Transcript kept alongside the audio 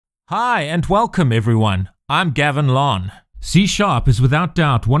Hi and welcome everyone. I'm Gavin Lon. C# is without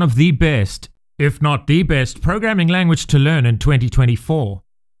doubt one of the best, if not the best, programming language to learn in 2024.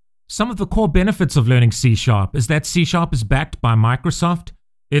 Some of the core benefits of learning C# is that C# is backed by Microsoft.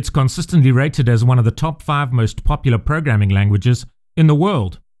 It's consistently rated as one of the top 5 most popular programming languages in the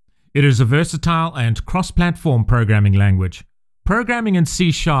world. It is a versatile and cross-platform programming language. Programming in C#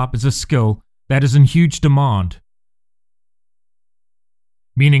 is a skill that is in huge demand,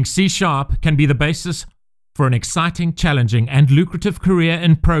 meaning C# can be the basis for an exciting, challenging, and lucrative career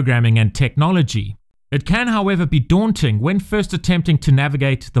in programming and technology. It can, however, be daunting when first attempting to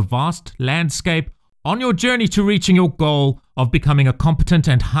navigate the vast landscape on your journey to reaching your goal of becoming a competent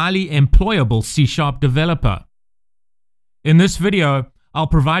and highly employable C# developer. In this video, I'll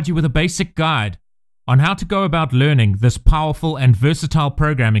provide you with a basic guide on how to go about learning this powerful and versatile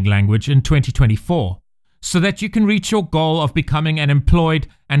programming language in 2024. So that you can reach your goal of becoming an employed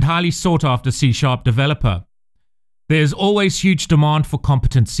and highly sought-after C# developer. There is always huge demand for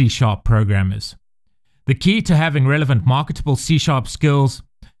competent C# programmers. The key to having relevant marketable C# skills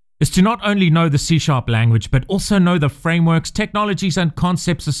is to not only know the C# language, but also know the frameworks, technologies, and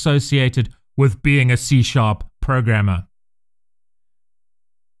concepts associated with being a C# programmer.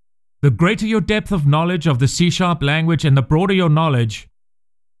 The greater your depth of knowledge of the C# language and the broader your knowledge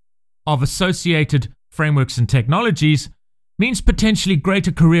of associated frameworks and technologies means potentially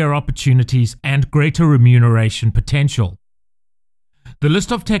greater career opportunities and greater remuneration potential. The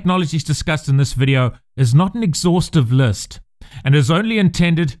list of technologies discussed in this video is not an exhaustive list and is only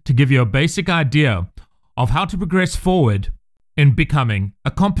intended to give you a basic idea of how to progress forward in becoming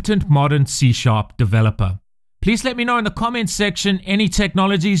a competent modern C# developer. Please let me know in the comments section any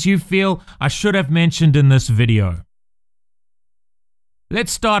technologies you feel I should have mentioned in this video.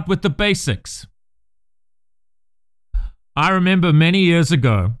 Let's start with the basics. I remember many years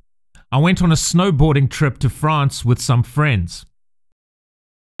ago, I went on a snowboarding trip to France with some friends.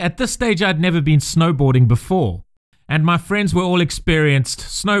 At this stage, I'd never been snowboarding before, and my friends were all experienced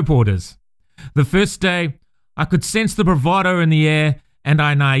snowboarders. The first day, I could sense the bravado in the air, and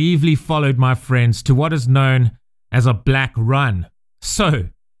I naively followed my friends to what is known as a black run. So,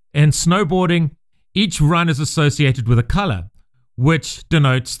 in snowboarding, each run is associated with a color, which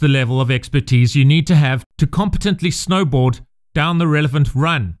denotes the level of expertise you need to have to competently snowboard down the relevant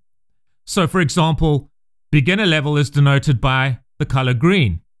run. So for example, beginner level is denoted by the color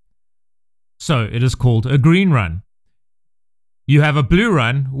green. So it is called a green run. You have a blue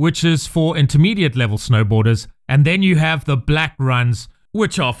run, which is for intermediate level snowboarders, and then you have the black runs,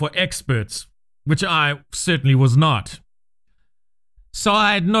 which are for experts, which I certainly was not. So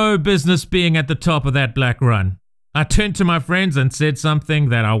I had no business being at the top of that black run. I turned to my friends and said something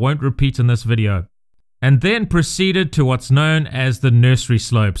that I won't repeat in this video, and then proceeded to what's known as the nursery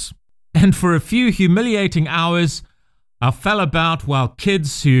slopes. And for a few humiliating hours, I fell about while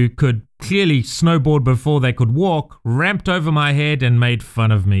kids who could clearly snowboard before they could walk ramped over my head and made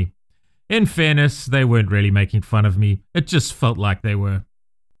fun of me. In fairness, they weren't really making fun of me, it just felt like they were.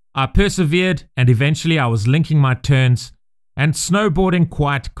 I persevered, and eventually I was linking my turns and snowboarding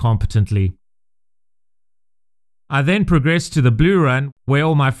quite competently. I then progressed to the blue run, where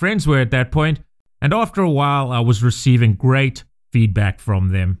all my friends were at that point, and after a while I was receiving great feedback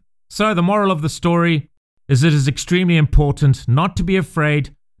from them. So the moral of the story is it is extremely important not to be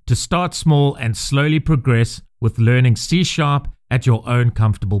afraid to start small and slowly progress with learning C# at your own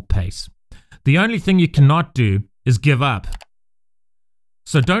comfortable pace. The only thing you cannot do is give up.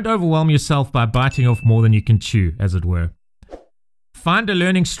 So don't overwhelm yourself by biting off more than you can chew, as it were. Find a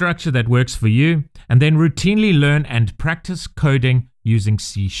learning structure that works for you, and then routinely learn and practice coding using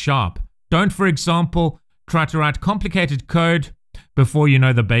C#. Don't, for example, try to write complicated code before you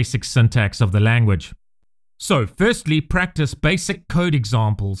know the basic syntax of the language. So, firstly, practice basic code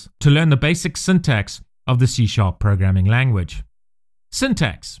examples to learn the basic syntax of the C# programming language.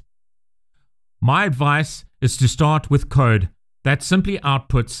 Syntax. My advice is to start with code that simply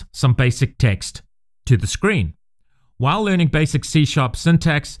outputs some basic text to the screen. While learning basic C#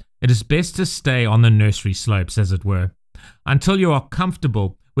 syntax, it is best to stay on the nursery slopes, as it were, until you are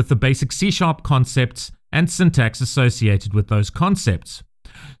comfortable with the basic C# concepts and syntax associated with those concepts.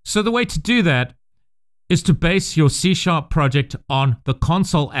 So the way to do that is to base your C# project on the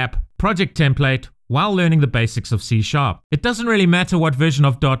console app project template while learning the basics of C#. It doesn't really matter what version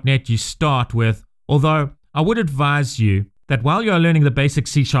of .NET you start with, although I would advise you that while you are learning the basic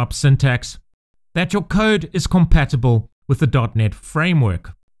C# syntax, that your code is compatible with the .NET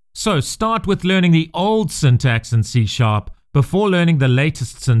framework. So start with learning the old syntax in C# before learning the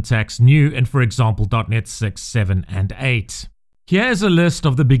latest syntax new in, for example, .NET 6, 7, and 8. Here is a list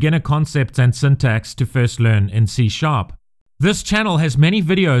of the beginner concepts and syntax to first learn in C#. This channel has many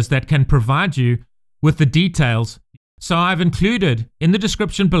videos that can provide you with the details, so I've included in the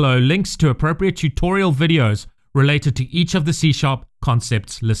description below links to appropriate tutorial videos related to each of the C#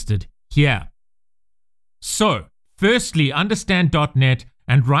 concepts listed here. So, firstly, understand .NET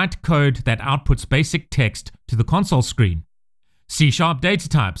and write code that outputs basic text to the console screen. C# data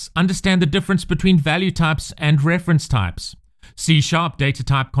types. Understand the difference between value types and reference types. C# data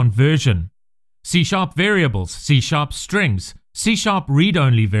type conversion. C# variables, C# strings, C#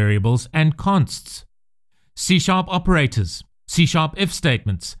 read-only variables and consts. C# operators, C# if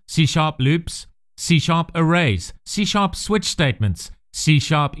statements, C# loops, C# arrays, C# switch statements, C#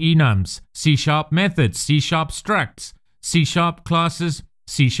 enums, C# methods, C# structs, C# classes,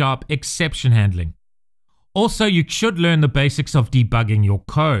 C# exception handling. Also, you should learn the basics of debugging your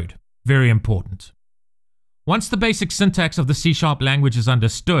code. Very important. Once the basic syntax of the C# language is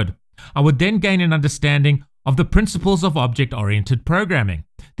understood, I would then gain an understanding of the principles of object-oriented programming.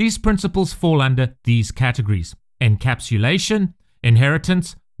 These principles fall under these categories: encapsulation,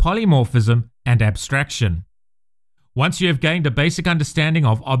 inheritance, polymorphism, and abstraction. Once you have gained a basic understanding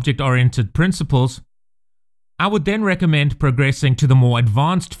of object-oriented principles, I would then recommend progressing to the more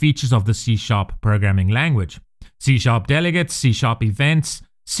advanced features of the C# programming language: C# delegates, C# events,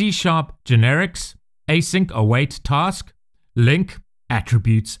 C# generics, async await task, link,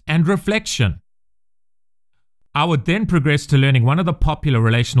 attributes, and reflection. I would then progress to learning one of the popular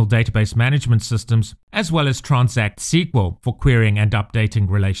relational database management systems, as well as Transact SQL for querying and updating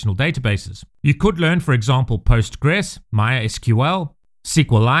relational databases. You could learn, for example, Postgres, MySQL,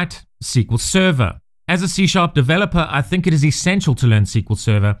 SQLite, SQL Server. As a C# developer, I think it is essential to learn SQL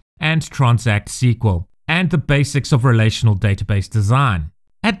Server and Transact SQL, and the basics of relational database design.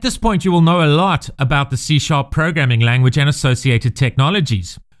 At this point, you will know a lot about the C# programming language and associated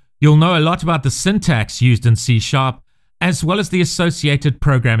technologies. You'll know a lot about the syntax used in C#, as well as the associated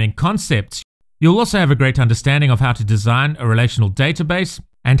programming concepts. You'll also have a great understanding of how to design a relational database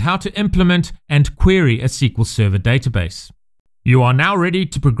and how to implement and query a SQL Server database. You are now ready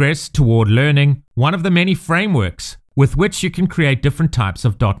to progress toward learning one of the many frameworks with which you can create different types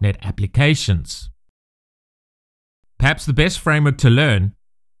of .NET applications. Perhaps the best framework to learn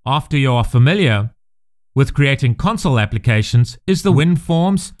after you are familiar with creating console applications is the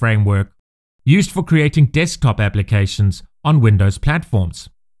WinForms framework, used for creating desktop applications on Windows platforms.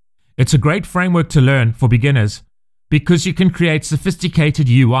 It's a great framework to learn for beginners because you can create sophisticated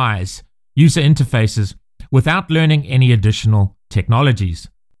UIs, user interfaces, without learning any additional technologies,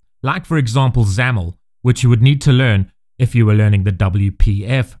 like for example XAML, which you would need to learn if you were learning the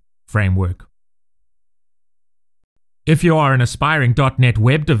WPF framework. If you are an aspiring .NET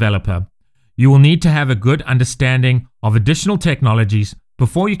web developer, you will need to have a good understanding of additional technologies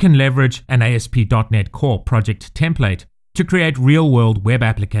before you can leverage an ASP .NET Core project template to create real-world web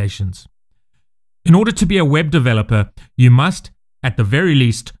applications. In order to be a web developer, you must, at the very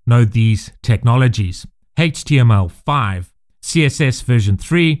least, know these technologies: HTML5, CSS version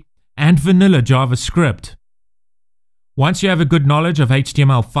 3, and vanilla JavaScript. Once you have a good knowledge of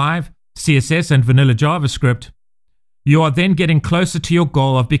HTML5, CSS, and vanilla JavaScript, you are then getting closer to your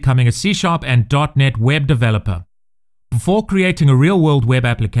goal of becoming a C# and .NET web developer. Before creating a real-world web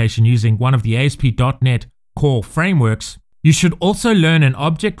application using one of the ASP.NET Core frameworks, you should also learn an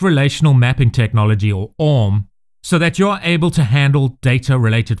object relational mapping technology, or ORM, so that you are able to handle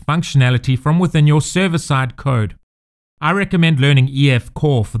data-related functionality from within your server-side code. I recommend learning EF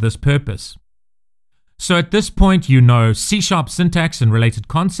Core for this purpose. So at this point, you know C# syntax and related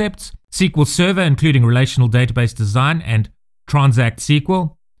concepts, SQL Server including relational database design and Transact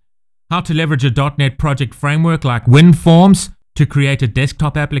SQL, how to leverage a .NET project framework like WinForms to create a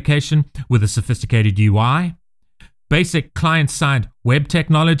desktop application with a sophisticated UI, basic client-side web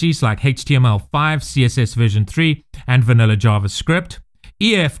technologies like HTML5, CSS version 3, and vanilla JavaScript,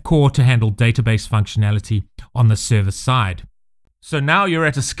 EF Core to handle database functionality on the server side. So now you're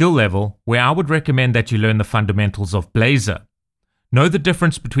at a skill level where I would recommend that you learn the fundamentals of Blazor. Know the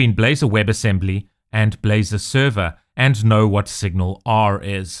difference between Blazor WebAssembly and Blazor Server, and know what Signal R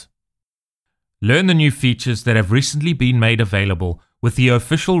is. Learn the new features that have recently been made available with the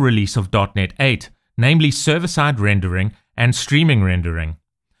official release of .NET 8, namely server-side rendering and streaming rendering.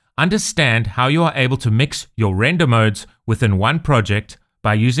 Understand how you are able to mix your render modes within one project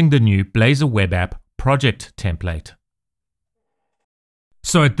by using the new Blazor Web App project template.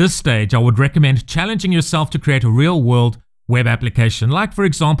 So at this stage, I would recommend challenging yourself to create a real-world web application, like for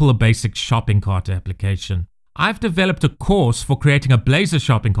example a basic shopping cart application. I've developed a course for creating a Blazor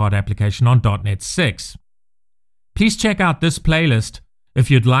shopping cart application on .NET 6. please check out this playlist if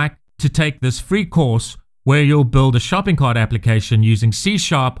you'd like to take this free course where you'll build a shopping cart application using C#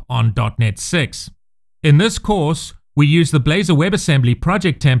 on .NET 6. In this course, we use the Blazor WebAssembly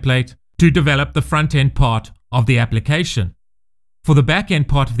project template to develop the front-end part of the application. For the back-end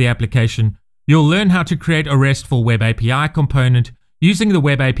part of the application, you'll learn how to create a RESTful Web API component using the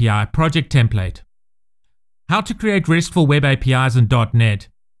Web API project template. How to create RESTful Web APIs in .NET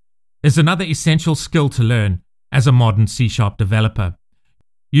is another essential skill to learn as a modern C# developer.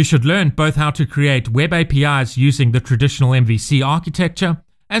 You should learn both how to create web APIs using the traditional MVC architecture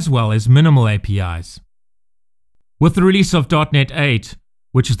as well as minimal APIs. With the release of .NET 8,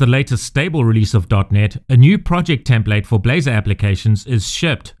 which is the latest stable release of .NET, a new project template for Blazor applications is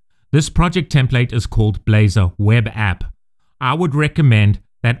shipped. This project template is called Blazor Web App. I would recommend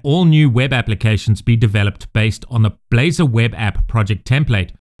that all new web applications be developed based on the Blazor Web App project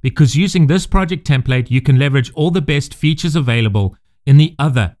template, because using this project template you can leverage all the best features available in the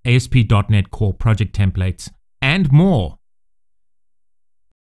other ASP.NET Core project templates and more.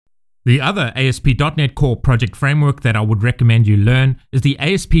 The other ASP.NET Core project framework that I would recommend you learn is the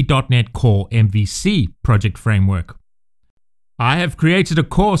ASP.NET Core MVC project framework. I have created a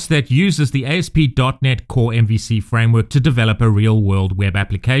course that uses the ASP.NET Core MVC framework to develop a real-world web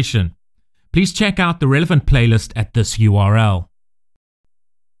application. Please check out the relevant playlist at this URL.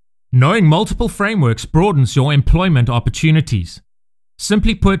 Knowing multiple frameworks broadens your employment opportunities.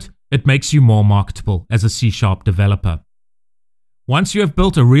 Simply put, it makes you more marketable as a C# developer. Once you have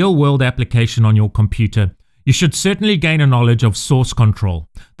built a real-world application on your computer, you should certainly gain a knowledge of source control.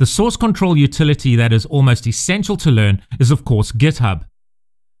 The source control utility that is almost essential to learn is of course GitHub.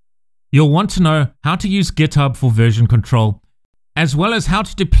 You'll want to know how to use GitHub for version control, as well as how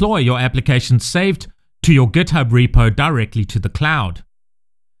to deploy your application saved to your GitHub repo directly to the cloud.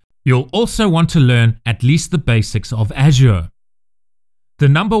 You'll also want to learn at least the basics of Azure. The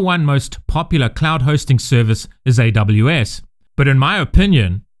number one most popular cloud hosting service is AWS, but in my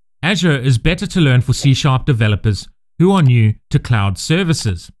opinion, Azure is better to learn for C# developers who are new to cloud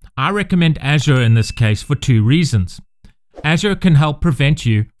services. I recommend Azure in this case for two reasons. Azure can help prevent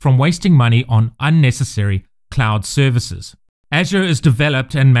you from wasting money on unnecessary cloud services. Azure is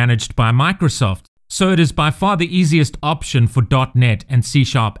developed and managed by Microsoft, so it is by far the easiest option for .NET and C#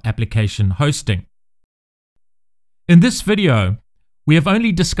 application hosting. In this video, we have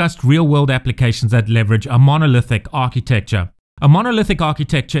only discussed real-world applications that leverage a monolithic architecture. A monolithic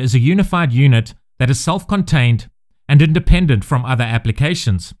architecture is a unified unit that is self-contained and independent from other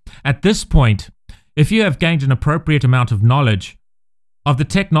applications. At this point, if you have gained an appropriate amount of knowledge of the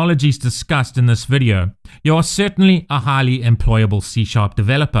technologies discussed in this video, you are certainly a highly employable C#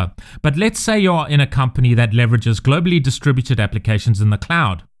 developer. But let's say you are in a company that leverages globally distributed applications in the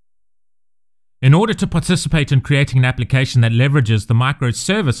cloud. In order to participate in creating an application that leverages the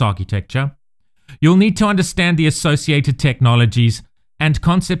microservice architecture, you'll need to understand the associated technologies and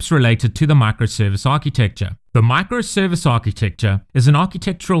concepts related to the microservice architecture. The microservice architecture is an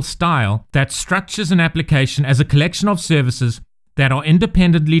architectural style that structures an application as a collection of services that are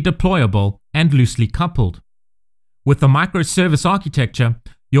independently deployable and loosely coupled. With the microservice architecture,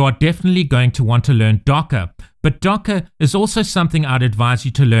 you are definitely going to want to learn Docker, but Docker is also something I'd advise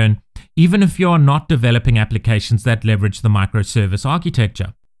you to learn even if you are not developing applications that leverage the microservice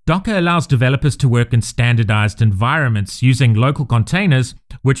architecture. Docker allows developers to work in standardized environments using local containers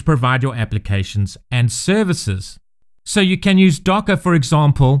which provide your applications and services. So you can use Docker, for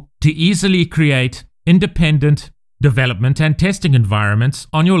example, to easily create independent development and testing environments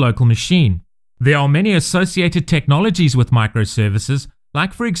on your local machine. There are many associated technologies with microservices,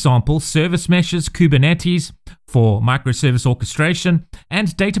 like for example service meshes, Kubernettes for microservice orchestration, and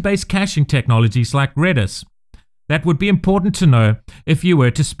database caching technologies like Redis. That would be important to know if you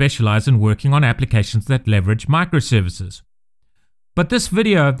were to specialize in working on applications that leverage microservices. But this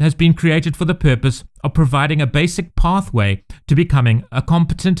video has been created for the purpose of providing a basic pathway to becoming a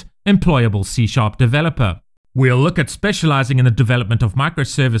competent, employable C# developer. We'll look at specializing in the development of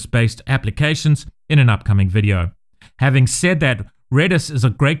microservice-based applications in an upcoming video. Having said that, Redis is a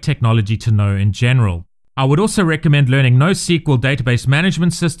great technology to know in general. I would also recommend learning NoSQL database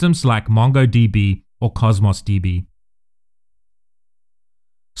management systems like MongoDB or CosmosDB.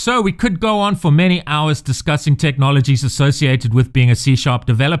 So we could go on for many hours discussing technologies associated with being a C#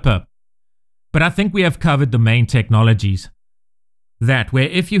 developer, but I think we have covered the main technologies. That where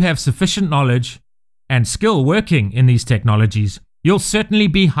if you have sufficient knowledge and skill working in these technologies, you'll certainly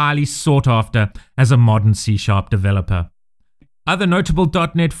be highly sought after as a modern C# developer. Other notable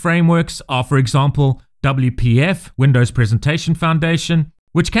 .NET frameworks are, for example, WPF, Windows Presentation Foundation,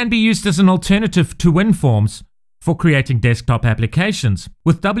 which can be used as an alternative to WinForms for creating desktop applications.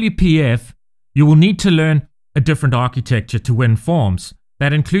 With WPF, you will need to learn a different architecture to win forms.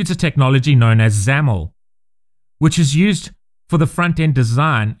 That includes a technology known as XAML, which is used for the front-end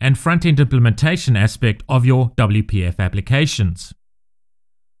design and front-end implementation aspect of your WPF applications.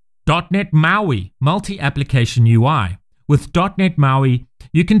 .NET MAUI, Multi-Application UI. With .NET MAUI,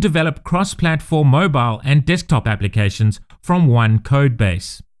 you can develop cross-platform mobile and desktop applications from one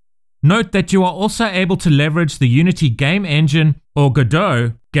codebase. Note that you are also able to leverage the Unity game engine or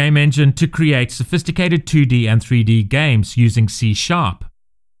Godot game engine to create sophisticated 2D and 3D games using C#.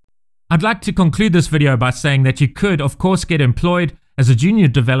 I'd like to conclude this video by saying that you could, of course, get employed as a junior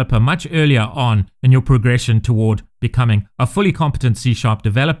developer much earlier on in your progression toward becoming a fully competent C#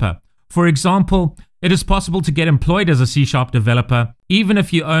 developer. For example, it is possible to get employed as a C# developer even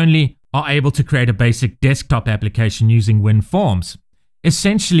if you only are able to create a basic desktop application using WinForms.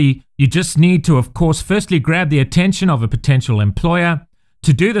 Essentially, you just need to, of course, firstly grab the attention of a potential employer.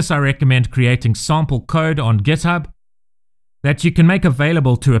 To do this, I recommend creating sample code on GitHub that you can make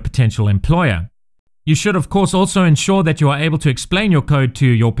available to a potential employer. You should, of course, also ensure that you are able to explain your code to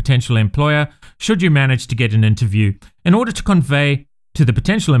your potential employer should you manage to get an interview, in order to convey to the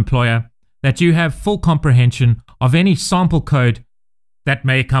potential employer that you have full comprehension of any sample code that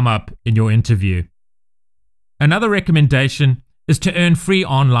may come up in your interview. Another recommendation is to earn free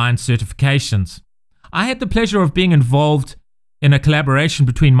online certifications. I had the pleasure of being involved in a collaboration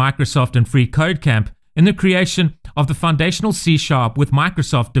between Microsoft and Free Code Camp in the creation of the Foundational C# with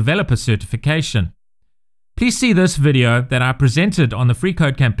Microsoft Developer Certification. Please see this video that I presented on the Free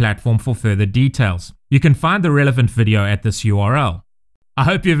Code Camp platform for further details. You can find the relevant video at this URL. I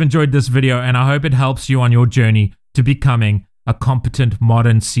hope you've enjoyed this video, and I hope it helps you on your journey to becoming a competent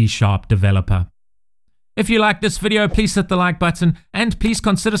modern C# developer. If you like this video, please hit the like button and please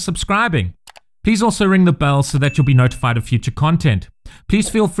consider subscribing. Please also ring the bell so that you'll be notified of future content. Please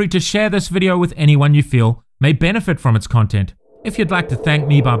feel free to share this video with anyone you feel may benefit from its content. If you'd like to thank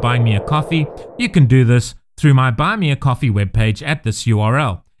me by buying me a coffee, you can do this through my Buy Me a Coffee webpage at this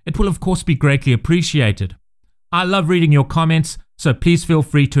URL. It will of course be greatly appreciated. I love reading your comments, so please feel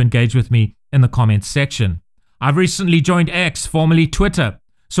free to engage with me in the comments section. I've recently joined X, formerly Twitter,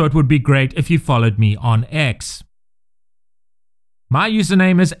 so it would be great if you followed me on X. My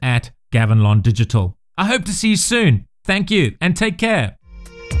username is @GavinLonDigital. I hope to see you soon. Thank you and take care.